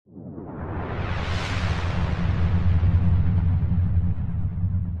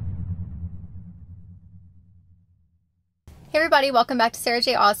Hey everybody, welcome back to Sarah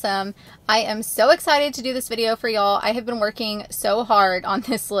J. Awesome. I am so excited to do this video for y'all. I have been working so hard on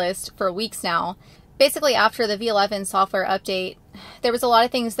this list for weeks now. Basically, after the V11 software update, there was a lot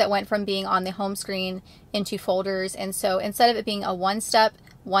of things that went from being on the home screen into folders, and so instead of it being a one-step,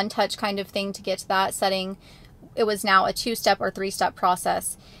 one-touch kind of thing to get to that setting, it was now a two-step or three-step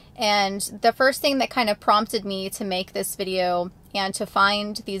process. And the first thing that kind of prompted me to make this video and to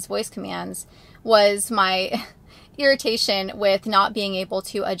find these voice commands was my irritation with not being able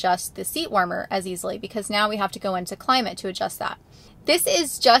to adjust the seat warmer as easily, because now we have to go into climate to adjust that. This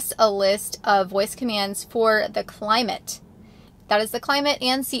is just a list of voice commands for the climate. That is the climate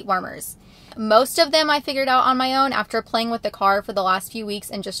and seat warmers. Most of them I figured out on my own after playing with the car for the last few weeks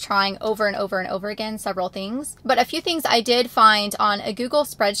and just trying over and over and over again several things. But a few things I did find on a Google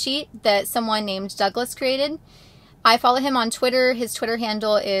spreadsheet that someone named Douglas created. I follow him on Twitter. His Twitter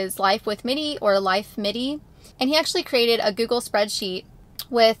handle is Life with Middie or Life Middie. And he actually created a Google spreadsheet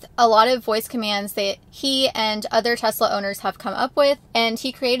with a lot of voice commands that he and other Tesla owners have come up with. And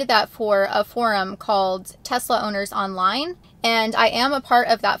he created that for a forum called Tesla Owners Online. And I am a part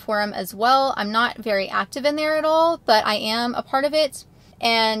of that forum as well. I'm not very active in there at all, but I am a part of it.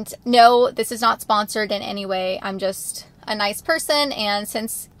 And no, this is not sponsored in any way. I'm just a nice person. And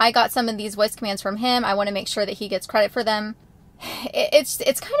since I got some of these voice commands from him, I want to make sure that he gets credit for them.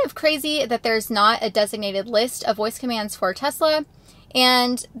 It's kind of crazy that there's not a designated list of voice commands for Tesla.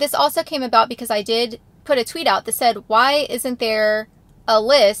 And this also came about because I did put a tweet out that said, why isn't there a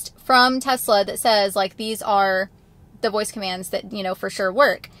list from Tesla that says, like, these are the voice commands that, you know, for sure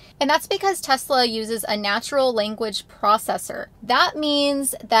work? And that's because Tesla uses a natural language processor. That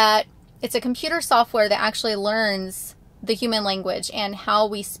means that it's a computer software that actually learns the human language and how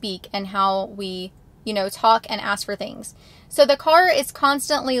we speak and how we, you know, talk and ask for things. So the car is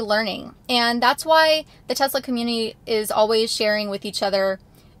constantly learning, and that's why the Tesla community is always sharing with each other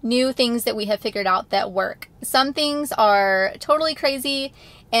new things that we have figured out that work. Some things are totally crazy,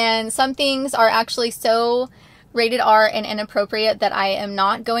 and some things are actually so rated R and inappropriate that I am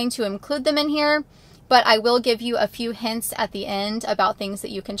not going to include them in here, but I will give you a few hints at the end about things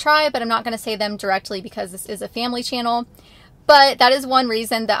that you can try, but I'm not going to say them directly because this is a family channel. But that is one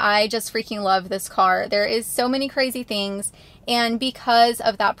reason that I just freaking love this car. There is so many crazy things, and because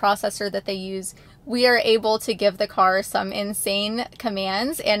of that processor that they use, we are able to give the car some insane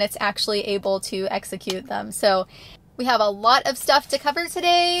commands, and it's actually able to execute them. So we have a lot of stuff to cover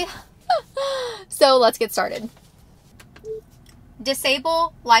today. So let's get started.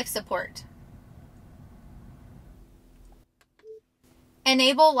 Disable life support.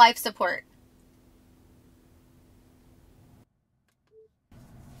 Enable life support.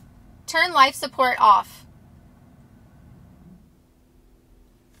 Turn life support off.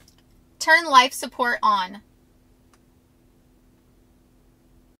 Turn life support on.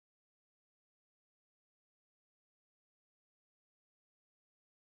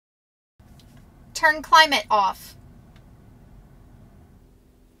 Turn climate off.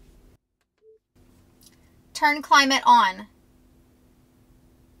 Turn climate on.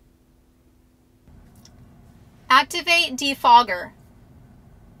 Activate defogger.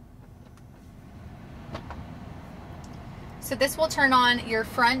 So this will turn on your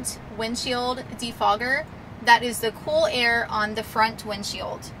front windshield defogger. That is the cool air on the front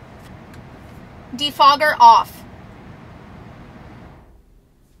windshield. Defogger off.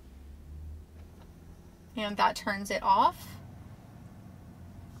 And that turns it off.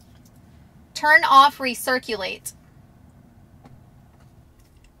 Turn off recirculate.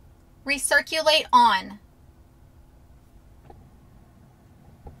 Recirculate on.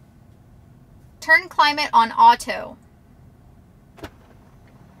 Turn climate on auto.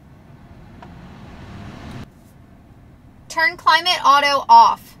 Turn climate auto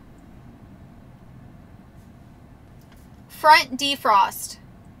off. Front defrost.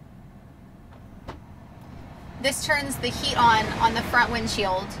 This turns the heat on the front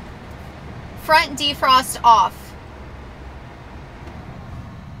windshield. Front defrost off.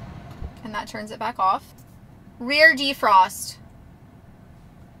 And that turns it back off. Rear defrost.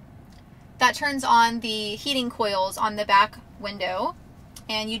 That turns on the heating coils on the back window.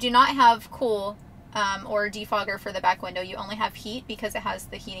 And you do not have cool or defogger for the back window. You only have heat because it has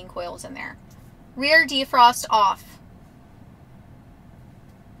the heating coils in there. Rear defrost off.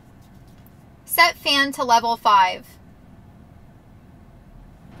 Set fan to level 5.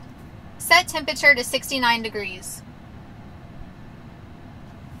 Set temperature to 69 degrees.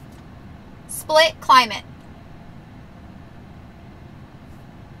 Split climate.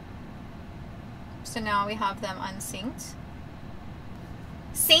 So now we have them unsynced.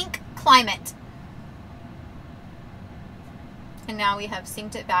 Sync climate. And now we have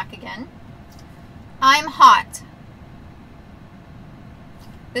synced it back again. I'm hot.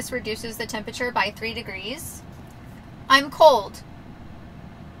 This reduces the temperature by 3 degrees. I'm cold.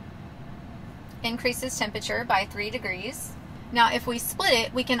 Increases temperature by 3 degrees. Now if we split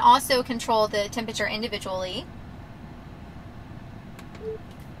it, we can also control the temperature individually.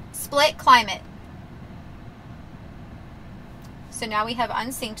 Split climate. So now we have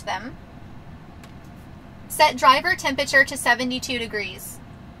unsynced them. Set driver temperature to 72 degrees.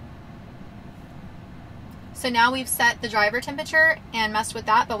 So now we've set the driver temperature and messed with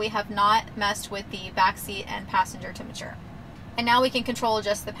that, but we have not messed with the back seat and passenger temperature. And now we can control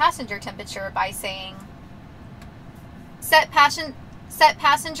just the passenger temperature by saying set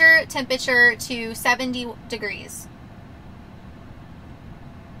passenger temperature to 70 degrees.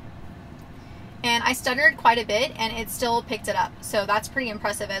 And I stuttered quite a bit and it still picked it up. So that's pretty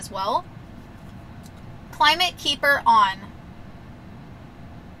impressive as well. Climate keeper on.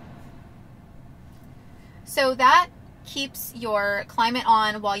 So that keeps your climate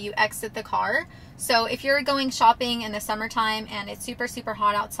on while you exit the car. So if you're going shopping in the summertime and it's super, super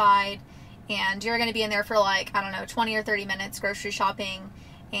hot outside and you're going to be in there for like, I don't know, 20 or 30 minutes grocery shopping,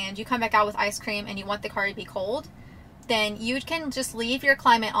 and you come back out with ice cream and you want the car to be cold, then you can just leave your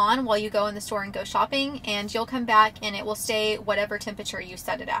climate on while you go in the store and go shopping, and you'll come back and it will stay whatever temperature you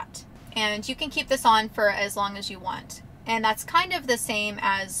set it at. And you can keep this on for as long as you want. And that's kind of the same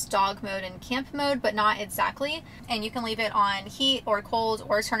as dog mode and camp mode, but not exactly. And you can leave it on heat or cold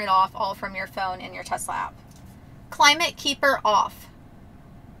or turn it off all from your phone in your Tesla app. Climate keeper off.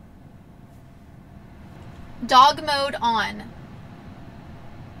 Dog mode on.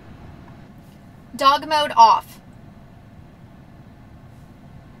 Dog mode off.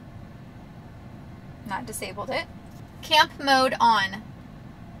 Not disabled it. Camp mode on.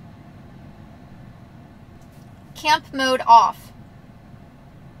 Camp mode off.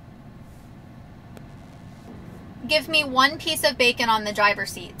 Give me 1 piece of bacon on the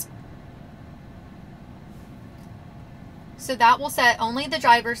driver's seat. So that will set only the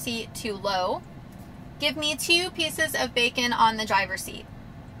driver's seat to low. Give me 2 pieces of bacon on the driver's seat.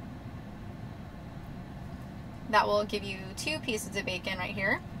 That will give you 2 pieces of bacon right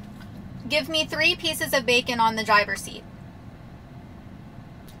here. Give me 3 pieces of bacon on the driver's seat.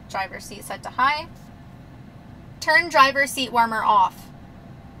 Driver's seat set to high. Turn driver seat warmer off.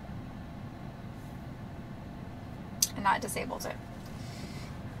 And that disables it.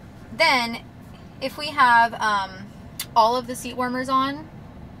 Then, if we have all of the seat warmers on,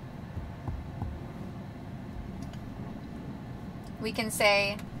 we can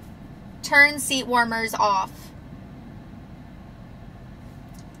say, turn seat warmers off.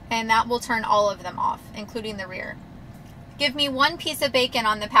 And that will turn all of them off, including the rear. Give me 1 piece of bacon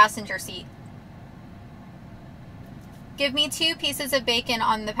on the passenger seat. Give me 2 pieces of bacon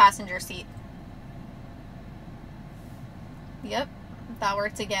on the passenger seat. Yep, that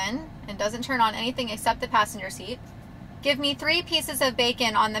worked again. It doesn't turn on anything except the passenger seat. Give me 3 pieces of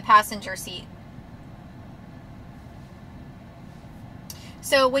bacon on the passenger seat.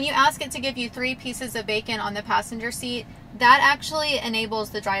 So when you ask it to give you 3 pieces of bacon on the passenger seat, that actually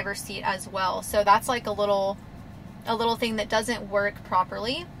enables the driver's seat as well. So that's like a little thing that doesn't work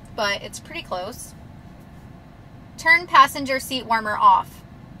properly, but it's pretty close. Turn passenger seat warmer off.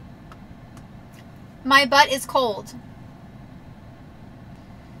 My butt is cold.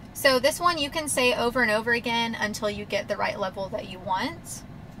 So this one you can say over and over again until you get the right level that you want.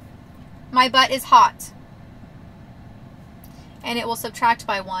 My butt is hot. And it will subtract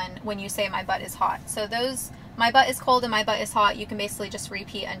by 1 when you say my butt is hot. So those, my butt is cold and my butt is hot, you can basically just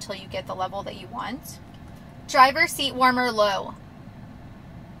repeat until you get the level that you want. Driver seat warmer low.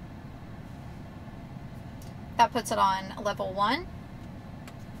 That puts it on level 1.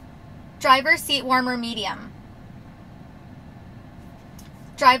 Driver seat warmer medium.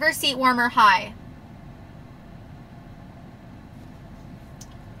 Driver seat warmer high.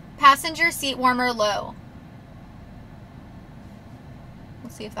 Passenger seat warmer low.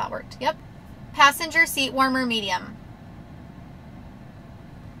 Let's see if that worked. Yep. Passenger seat warmer medium.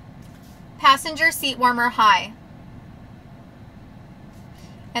 Passenger seat warmer high.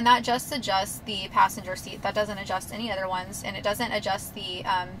 And that just adjusts the passenger seat. That doesn't adjust any other ones, and it doesn't adjust the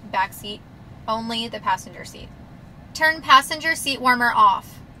back seat, only the passenger seat. Turn passenger seat warmer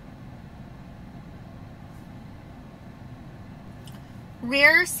off.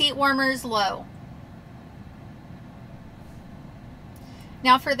 Rear seat warmers low.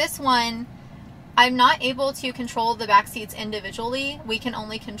 Now for this one, I'm not able to control the back seats individually. We can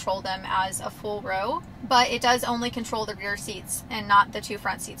only control them as a full row, but it does only control the rear seats and not the 2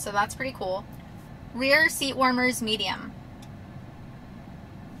 front seats, so that's pretty cool. Rear seat warmers medium.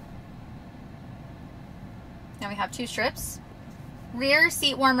 Now we have 2 strips. Rear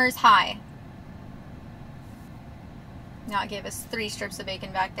seat warmers high. Now it gave us 3 strips of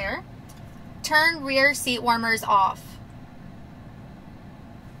bacon back there. Turn rear seat warmers off.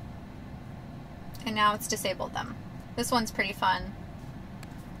 And now it's disabled them. This one's pretty fun.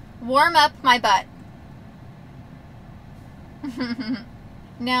 Warm up my butt.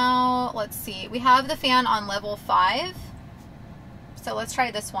 Now, let's see. We have the fan on level 5. So let's try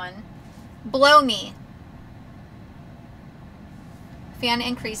this one. Blow me. Fan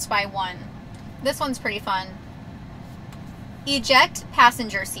increased by 1. This one's pretty fun. Eject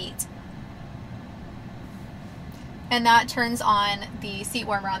passenger seat. And that turns on the seat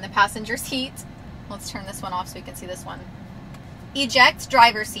warmer on the passenger seat. Let's turn this one off so we can see this one. Eject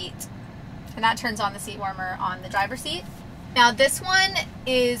driver seat. And that turns on the seat warmer on the driver's seat. Now this one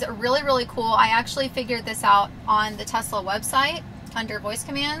is really, really cool. I actually figured this out on the Tesla website under voice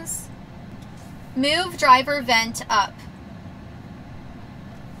commands. Move driver vent up.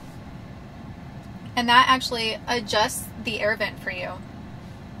 And that actually adjusts the air vent for you.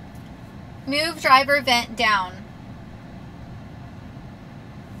 Move driver vent down.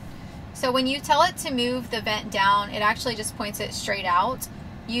 So when you tell it to move the vent down, it actually just points it straight out.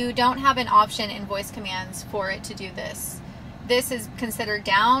 You don't have an option in voice commands for it to do this. This is considered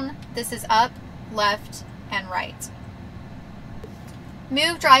down, this is up, left, and right.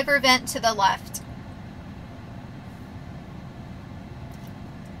 Move driver vent to the left.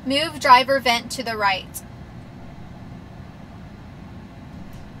 Move driver vent to the right.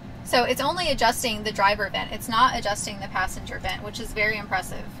 So it's only adjusting the driver vent. It's not adjusting the passenger vent, which is very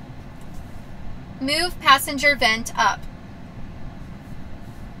impressive. Move passenger vent up.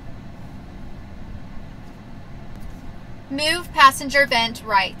 Move passenger vent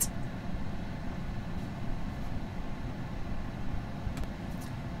right.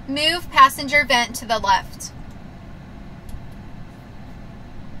 Move passenger vent to the left.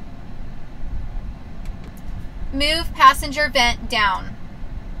 Move passenger vent down.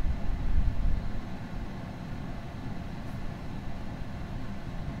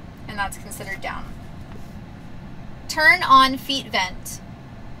 And that's considered down. Turn on feet vent.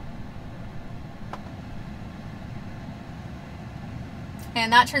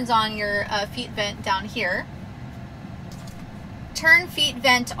 And that turns on your feet vent down here. Turn feet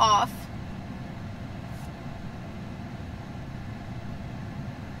vent off.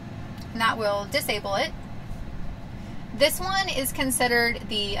 And that will disable it. This one is considered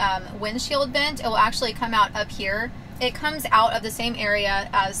the windshield vent. It will actually come out up here. It comes out of the same area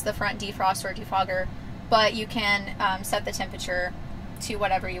as the front defrost or defogger, but you can set the temperature to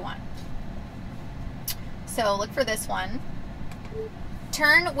whatever you want. So look for this one.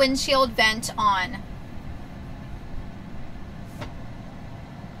 Turn windshield vent on.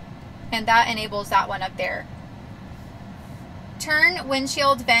 And that enables that one up there. Turn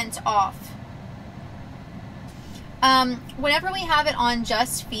windshield vent off. Whenever we have it on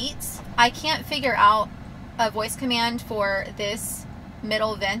just feet, I can't figure out a voice command for this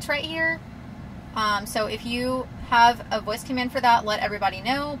middle vent right here. So if you have a voice command for that, let everybody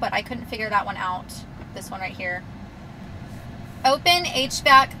know, but I couldn't figure that one out. This one right here. Open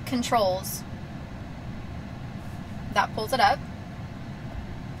HVAC controls. That pulls it up.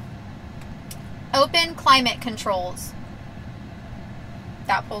 Open climate controls.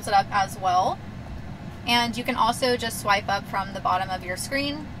 That pulls it up as well. And you can also just swipe up from the bottom of your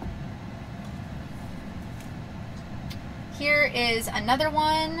screen. Here is another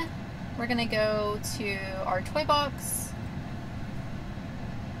one. We're going to go to our toy box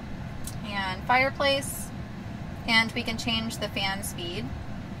and fireplace, and we can change the fan speed.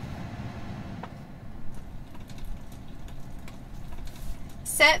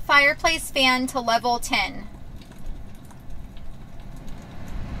 Set fireplace fan to level 10.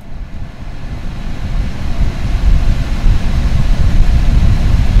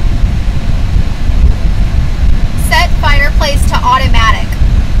 Set fireplace to automatic.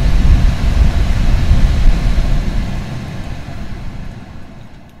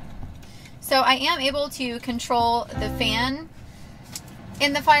 So I am able to control the fan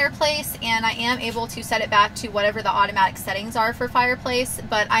in the fireplace, and I am able to set it back to whatever the automatic settings are for fireplace,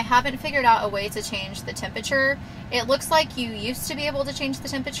 but I haven't figured out a way to change the temperature. It looks like you used to be able to change the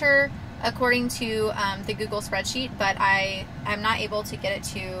temperature according to the Google spreadsheet, but I'm not able to get it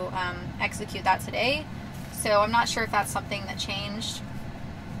to execute that today. So I'm not sure if that's something that changed.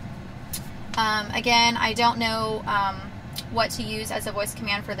 Again, I don't know what to use as a voice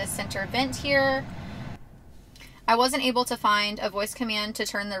command for this center vent here. I wasn't able to find a voice command to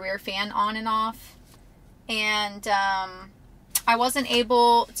turn the rear fan on and off, and I wasn't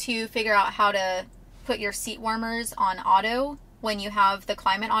able to figure out how to put your seat warmers on auto when you have the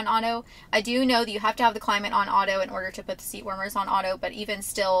climate on auto. I do know that you have to have the climate on auto in order to put the seat warmers on auto, but even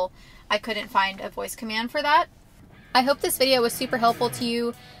still, I couldn't find a voice command for that. I hope this video was super helpful to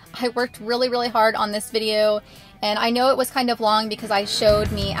you. I worked really hard on this video, and I know it was kind of long because I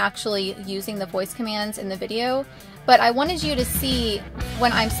showed me actually using the voice commands in the video, but I wanted you to see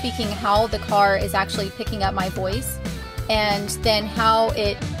when I'm speaking how the car is actually picking up my voice, and then how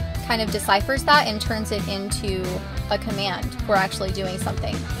it kind of deciphers that and turns it into a command for actually doing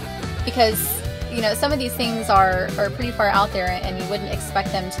something. Because, you know, some of these things are pretty far out there and you wouldn't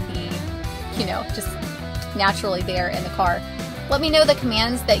expect them to be, you know, just naturally there in the car. Let me know the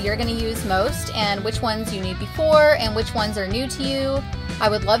commands that you're going to use most and which ones you knew before and which ones are new to you. I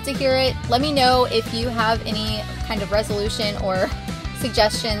would love to hear it. Let me know if you have any kind of resolution or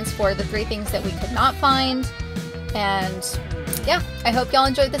suggestions for the 3 things that we could not find. And yeah, I hope y'all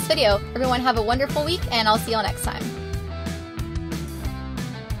enjoyed this video. Everyone have a wonderful week, and I'll see y'all next time.